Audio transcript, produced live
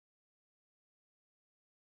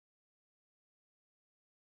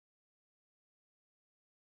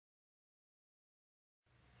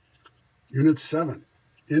Unit 7,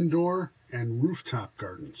 Indoor and Rooftop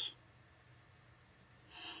Gardens.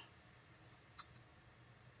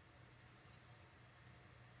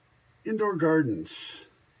 Indoor gardens.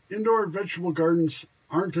 Indoor vegetable gardens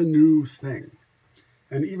aren't a new thing,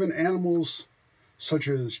 and even animals such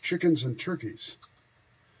as chickens and turkeys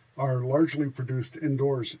are largely produced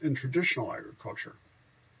indoors in traditional agriculture.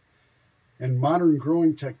 And modern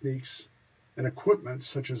growing techniques and equipment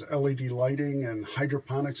such as LED lighting and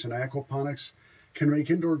hydroponics and aquaponics can make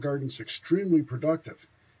indoor gardens extremely productive,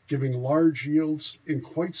 giving large yields in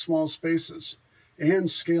quite small spaces, and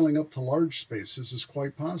scaling up to large spaces is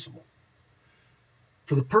quite possible.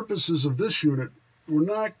 For the purposes of this unit, we're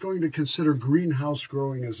not going to consider greenhouse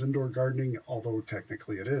growing as indoor gardening, although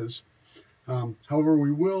technically it is. However,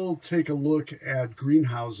 we will take a look at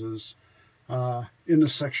greenhouses in the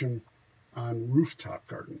section on rooftop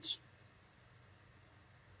gardens.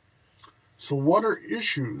 So what are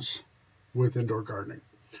issues with indoor gardening?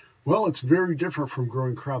 Well, it's very different from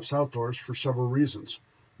growing crops outdoors for several reasons.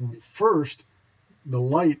 First, the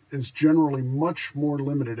light is generally much more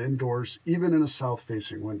limited indoors, even in a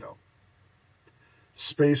south-facing window.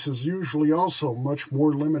 Space is usually also much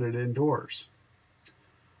more limited indoors.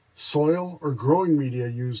 Soil or growing media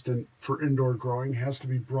used for indoor growing has to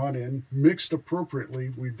be brought in, mixed appropriately.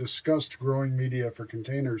 We discussed growing media for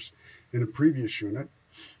containers in a previous unit,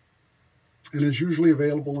 and is usually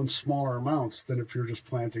available in smaller amounts than if you're just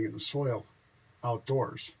planting in the soil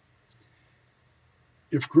outdoors.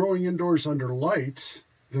 If growing indoors under lights,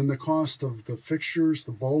 then the cost of the fixtures,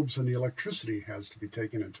 the bulbs, and the electricity has to be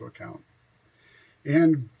taken into account.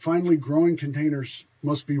 And finally, growing containers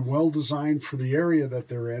must be well designed for the area that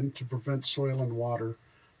they're in to prevent soil and water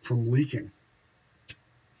from leaking.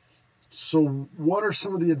 So what are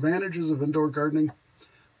some of the advantages of indoor gardening?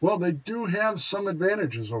 Well, they do have some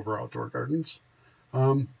advantages over outdoor gardens.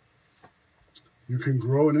 You can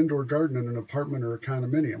grow an indoor garden in an apartment or a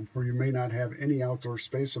condominium where you may not have any outdoor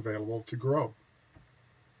space available to grow.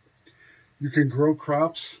 You can grow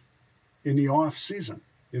crops in the off-season,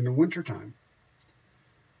 in the wintertime.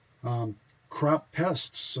 Crop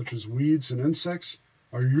pests such as weeds and insects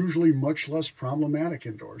are usually much less problematic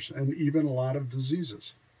indoors, and even a lot of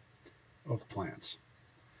diseases of plants.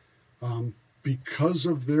 Because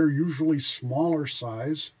of their usually smaller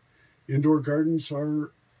size, indoor gardens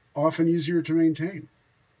are often easier to maintain.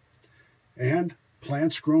 And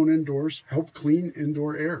plants grown indoors help clean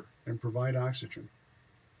indoor air and provide oxygen.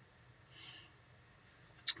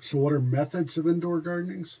 So what are methods of indoor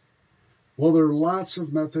gardenings? Well, there are lots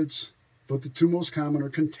of methods, but the two most common are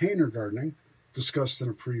container gardening, discussed in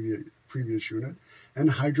a previous unit, and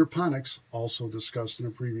hydroponics, also discussed in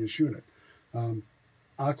a previous unit.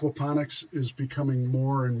 Aquaponics is becoming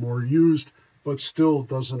more and more used, but still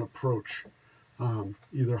doesn't approach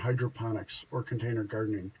either hydroponics or container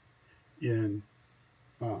gardening in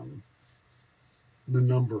the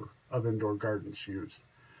number of indoor gardens used.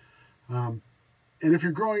 And if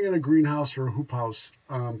you're growing in a greenhouse or a hoop house,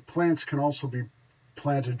 plants can also be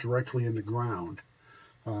planted directly in the ground,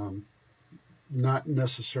 not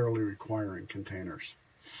necessarily requiring containers.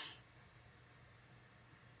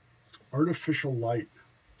 Artificial light.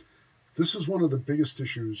 This is one of the biggest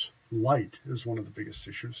issues. Light is one of the biggest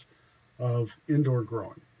issues of indoor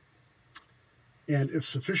growing. And if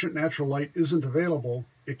sufficient natural light isn't available,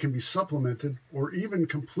 it can be supplemented or even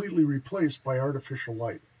completely replaced by artificial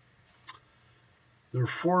light. There are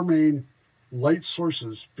four main light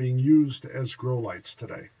sources being used as grow lights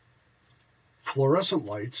today. Fluorescent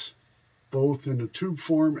lights, both in the tube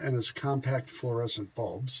form and as compact fluorescent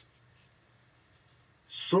bulbs.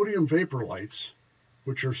 Sodium vapor lights,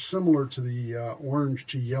 which are similar to the orange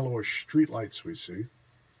to yellowish street lights we see.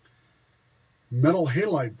 Metal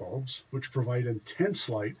halide bulbs, which provide intense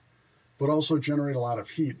light, but also generate a lot of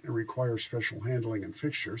heat and require special handling and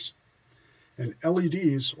fixtures. And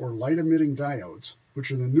LEDs, or light-emitting diodes,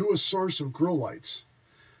 which are the newest source of grow lights.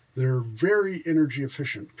 They're very energy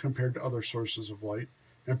efficient compared to other sources of light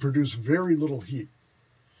and produce very little heat.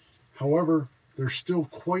 However, they're still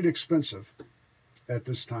quite expensive at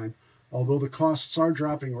this time, although the costs are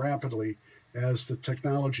dropping rapidly as the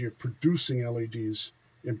technology of producing LEDs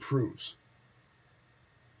improves.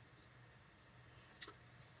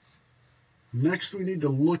 Next, we need to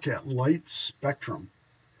look at light spectrum,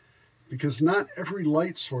 because not every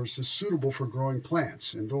light source is suitable for growing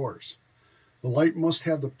plants indoors. The light must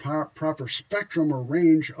have the proper spectrum or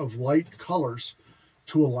range of light colors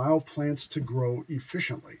to allow plants to grow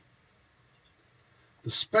efficiently. The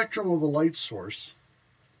spectrum of a light source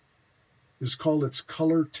is called its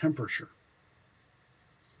color temperature,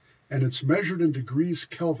 and it's measured in degrees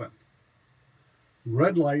Kelvin.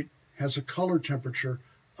 Red light has a color temperature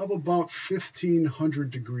of about 1500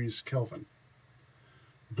 degrees Kelvin.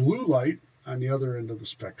 Blue light, on the other end of the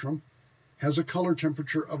spectrum, has a color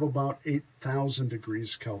temperature of about 8000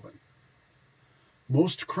 degrees Kelvin.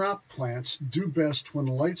 Most crop plants do best when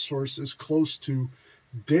the light source is close to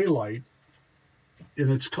daylight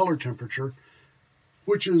in its color temperature,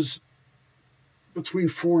 which is between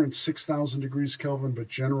 4,000 and 6,000 degrees Kelvin, but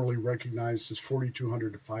generally recognized as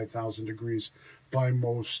 4,200 to 5,000 degrees by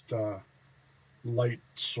most light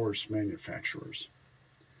source manufacturers.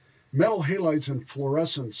 Metal halides and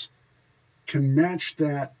fluorescents can match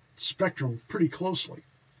that spectrum pretty closely.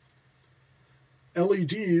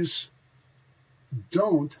 LEDs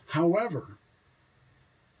don't. However,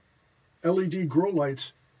 LED grow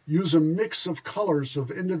lights use a mix of colors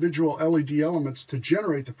of individual LED elements to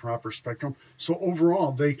generate the proper spectrum, so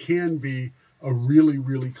overall they can be a really,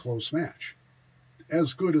 really close match,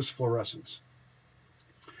 as good as fluorescents.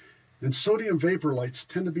 And sodium vapor lights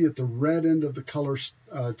tend to be at the red end of the color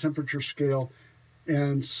temperature scale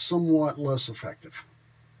and somewhat less effective.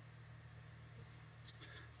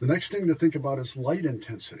 The next thing to think about is light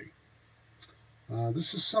intensity.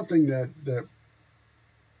 This is something that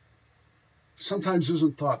sometimes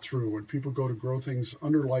isn't thought through when people go to grow things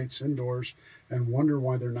under lights indoors and wonder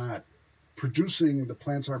why they're not producing, the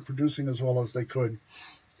plants aren't producing as well as they could.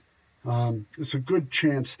 It's a good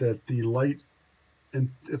chance that the light, and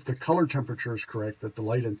if the color temperature is correct, that the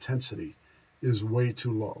light intensity is way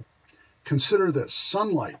too low. Consider this: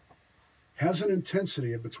 sunlight has an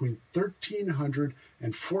intensity of between 1300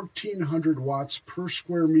 and 1400 watts per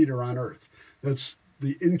square meter on Earth. That's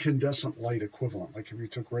the incandescent light equivalent. Like if you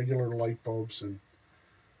took regular light bulbs and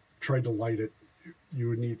tried to light it, you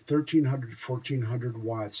would need 1300 to 1400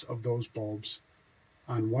 watts of those bulbs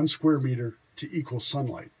on 1 square meter to equal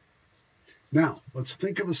sunlight. Now, let's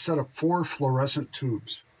think of a set of 4 fluorescent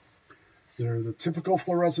tubes. They're the typical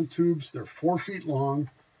fluorescent tubes. They're 4 feet long.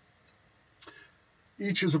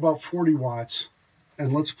 Each is about 40 watts.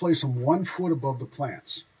 And let's place them 1 foot above the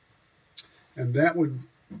plants. And that would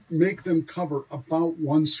make them cover about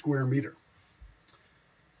 1 square meter.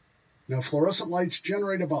 Now, fluorescent lights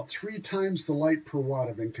generate about 3 times the light per watt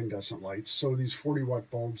of incandescent lights. So these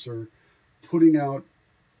 40-watt bulbs are putting out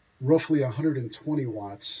roughly 120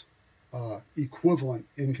 watts equivalent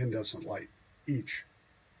incandescent light each.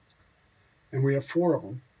 And we have 4 of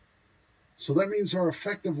them. So that means our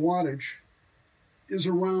effective wattage is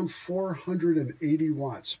around 480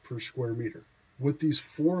 watts per square meter with these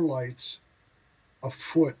 4 lights a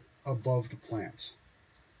foot above the plants.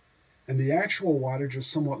 And the actual wattage is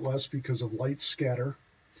somewhat less because of light scatter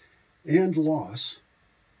and loss.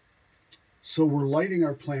 So we're lighting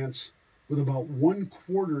our plants with about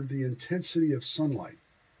 1/4 the intensity of sunlight.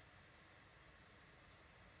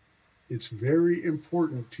 It's very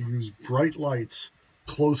important to use bright lights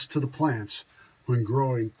close to the plants when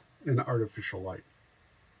growing in artificial light.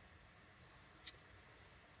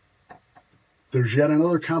 There's yet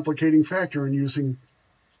another complicating factor in using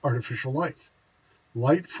artificial light.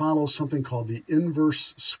 Light follows something called the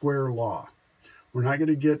inverse square law. We're not going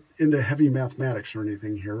to get into heavy mathematics or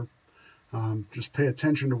anything here. Just pay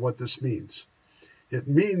attention to what this means. It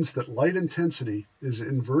means that light intensity is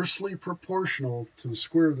inversely proportional to the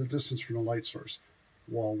square of the distance from the light source.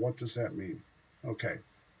 Well, what does that mean? Okay.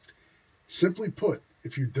 Simply put,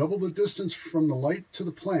 if you double the distance from the light to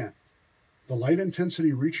the plant, the light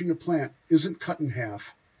intensity reaching the plant isn't cut in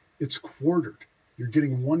half, it's quartered. You're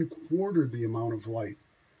getting 1/4 the amount of light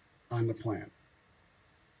on the plant.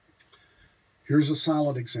 Here's a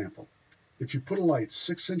solid example. If you put a light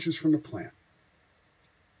 6 inches from the plant,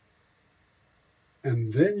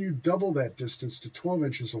 and then you double that distance to 12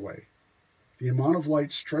 inches away, the amount of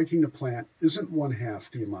light striking the plant isn't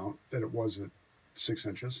 1/2 the amount that it was at 6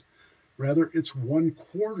 inches. Rather, it's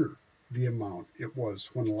 1/4 the amount it was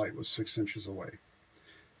when the light was 6 inches away.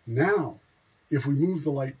 Now, if we move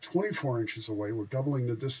the light 24 inches away, we're doubling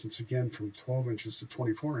the distance again from 12 inches to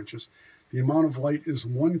 24 inches. The amount of light is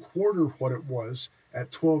 1/4 what it was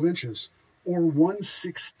at 12 inches, or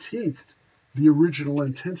 1/16 the original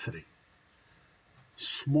intensity.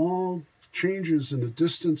 Small changes in the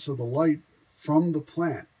distance of the light from the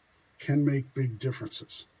plant can make big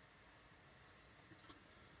differences.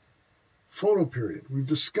 Photoperiod. We've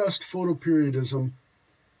discussed photoperiodism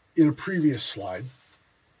in a previous slide,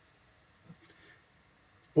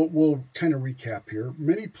 but we'll kind of recap here.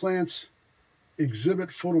 Many plants exhibit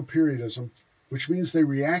photoperiodism, which means they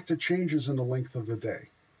react to changes in the length of the day.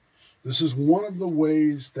 This is one of the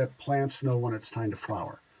ways that plants know when it's time to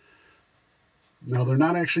flower. Now, they're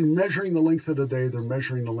not actually measuring the length of the day, they're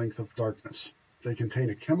measuring the length of darkness. They contain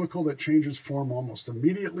a chemical that changes form almost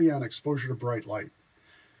immediately on exposure to bright light.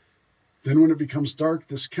 Then when it becomes dark,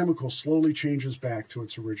 this chemical slowly changes back to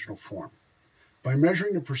its original form. By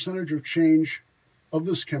measuring the percentage of change of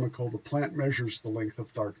this chemical, the plant measures the length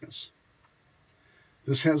of darkness.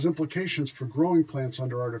 This has implications for growing plants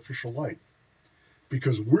under artificial light.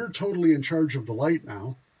 Because we're totally in charge of the light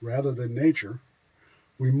now, rather than nature,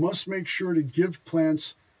 we must make sure to give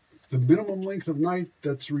plants the minimum length of night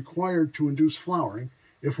that's required to induce flowering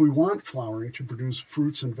if we want flowering to produce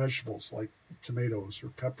fruits and vegetables like tomatoes or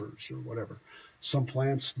peppers or whatever. Some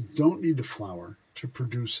plants don't need to flower to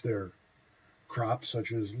produce their crops,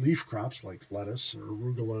 such as leaf crops like lettuce or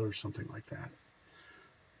arugula or something like that.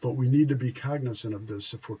 But we need to be cognizant of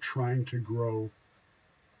this if we're trying to grow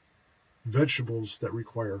vegetables that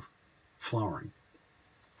require flowering.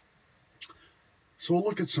 So we'll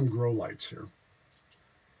look at some grow lights here.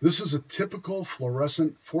 This is a typical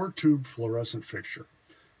fluorescent, 4-tube fluorescent fixture.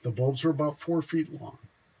 The bulbs are about 4 feet long.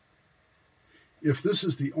 If this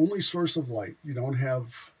is the only source of light, you don't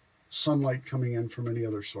have sunlight coming in from any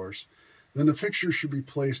other source, then the fixture should be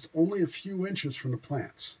placed only a few inches from the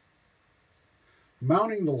plants.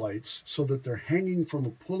 Mounting the lights so that they're hanging from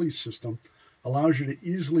a pulley system allows you to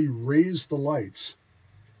easily raise the lights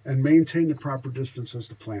and maintain the proper distance as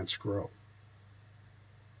the plants grow.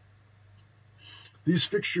 These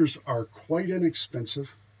fixtures are quite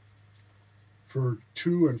inexpensive for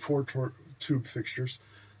 2 and 4 tube fixtures.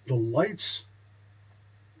 The lights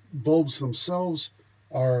bulbs themselves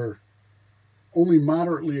are only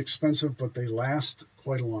moderately expensive, but they last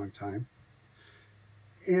quite a long time.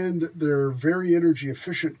 And they're very energy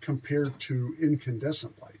efficient compared to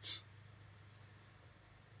incandescent lights.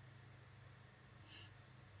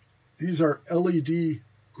 These are LED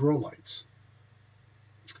grow lights.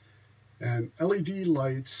 And LED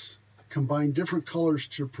lights combine different colors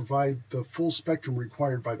to provide the full spectrum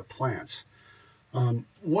required by the plants.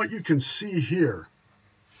 What you can see here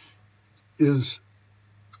is,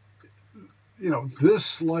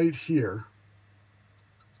 this light here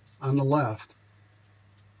on the left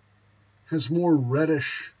has more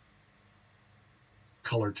reddish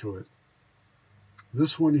color to it.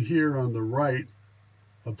 This one here on the right,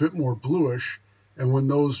 a bit more bluish, and when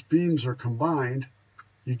those beams are combined,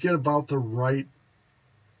 you get about the right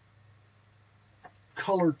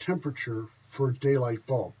color temperature for a daylight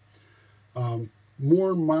bulb.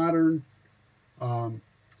 More modern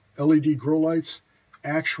LED grow lights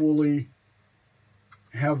actually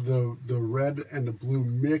have the red and the blue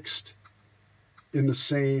mixed in the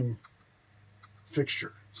same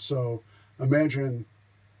fixture. So imagine,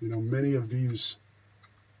 many of these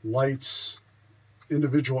lights,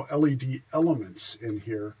 individual LED elements in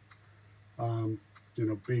here,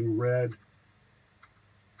 being red,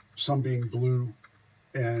 some being blue,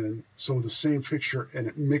 and so the same fixture, and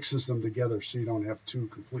it mixes them together so you don't have two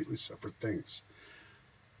completely separate things.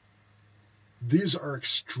 These are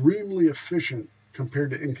extremely efficient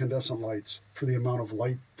compared to incandescent lights for the amount of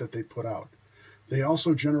light that they put out. They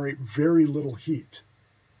also generate very little heat.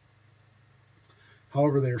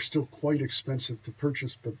 However, they are still quite expensive to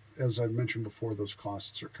purchase, but as I've mentioned before, those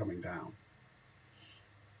costs are coming down.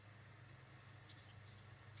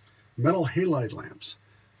 Metal halide lamps.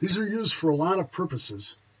 These are used for a lot of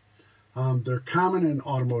purposes. They're common in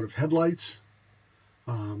automotive headlights,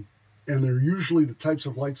 and they're usually the types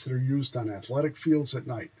of lights that are used on athletic fields at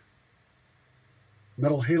night.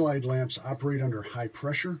 Metal halide lamps operate under high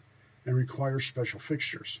pressure and require special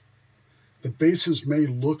fixtures. The bases may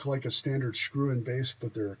look like a standard screw-in base,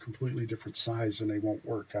 but they're a completely different size and they won't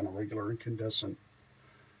work on a regular incandescent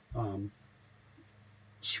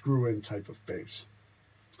screw-in type of base.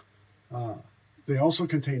 They also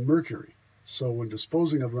contain mercury, so when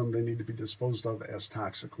disposing of them, they need to be disposed of as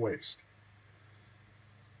toxic waste.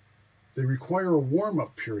 They require a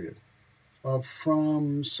warm-up period of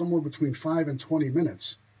from somewhere between 5 and 20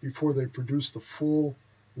 minutes before they produce the full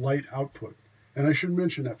light output. And I should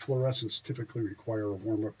mention that fluorescents typically require a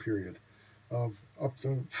warm-up period of up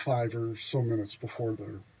to 5 or so minutes before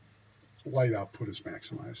their light output is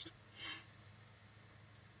maximized.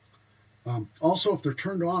 Also, if they're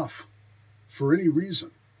turned off for any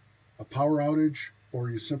reason, a power outage, or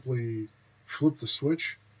you simply flip the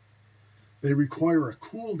switch, they require a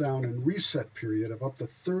cool down and reset period of up to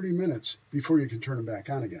 30 minutes before you can turn them back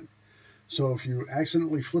on again. So if you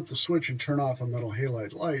accidentally flip the switch and turn off a metal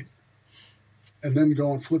halide light, and then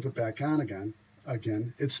go and flip it back on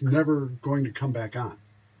again, it's never going to come back on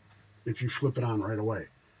if you flip it on right away.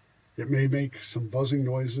 It may make some buzzing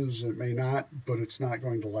noises, it may not, but it's not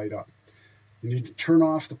going to light up. You need to turn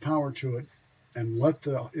off the power to it and let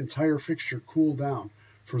the entire fixture cool down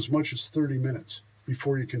for as much as 30 minutes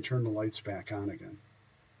before you can turn the lights back on again.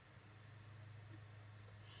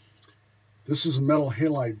 This is a metal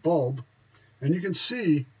halide bulb, and you can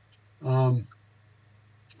see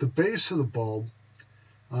the base of the bulb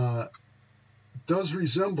does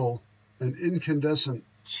resemble an incandescent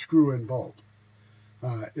screw-in bulb.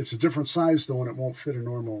 It's a different size though, and it won't fit a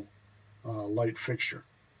normal light fixture.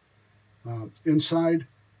 Inside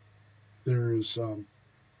there is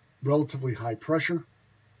relatively high pressure,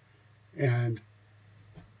 and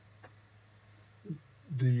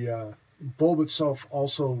the bulb itself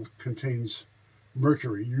also contains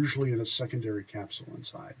mercury, usually in a secondary capsule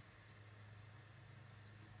inside.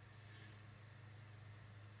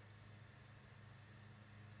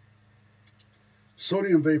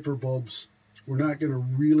 Sodium vapor bulbs, we're not going to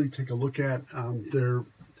really take a look at. They're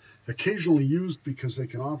occasionally used because they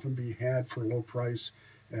can often be had for low price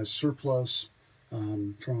as surplus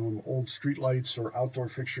from old street lights or outdoor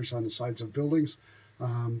fixtures on the sides of buildings,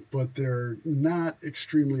 but they're not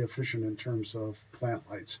extremely efficient in terms of plant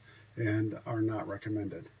lights and are not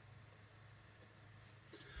recommended.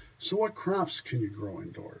 So what crops can you grow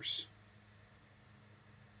indoors?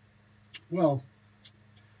 Well,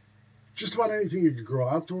 just about anything you could grow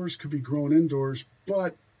outdoors could be grown indoors,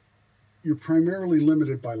 but you're primarily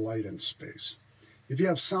limited by light and space. If you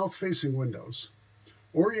have south-facing windows,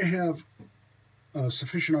 or you have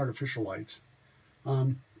sufficient artificial lights,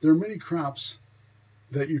 there are many crops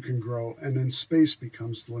that you can grow, and then space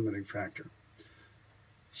becomes the limiting factor.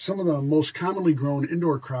 Some of the most commonly grown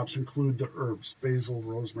indoor crops include the herbs: basil,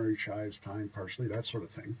 rosemary, chives, thyme, parsley, that sort of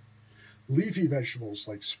thing. Leafy vegetables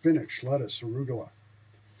like spinach, lettuce, arugula.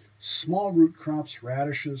 Small root crops: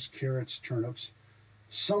 radishes, carrots, turnips.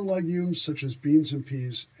 Some legumes such as beans and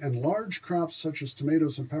peas, and large crops such as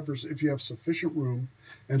tomatoes and peppers if you have sufficient room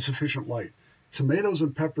and sufficient light. Tomatoes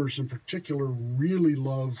and peppers in particular really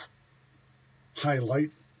love high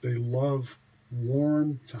light. They love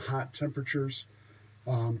warm to hot temperatures,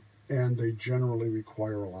 and they generally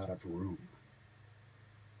require a lot of room.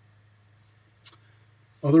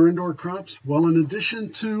 Other indoor crops? Well, in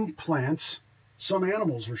addition to plants, some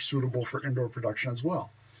animals are suitable for indoor production as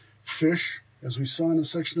well. Fish, as we saw in the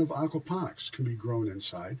section of aquaponics, can be grown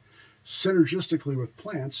inside synergistically with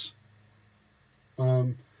plants,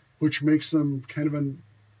 which makes them kind of a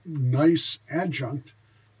nice adjunct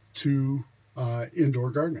to indoor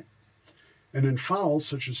gardening. And then fowls,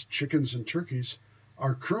 such as chickens and turkeys,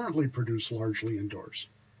 are currently produced largely indoors,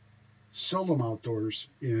 seldom outdoors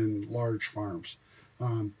in large farms,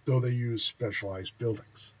 though they use specialized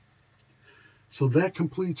buildings. So that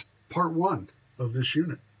completes part 1 of this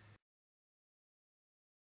unit.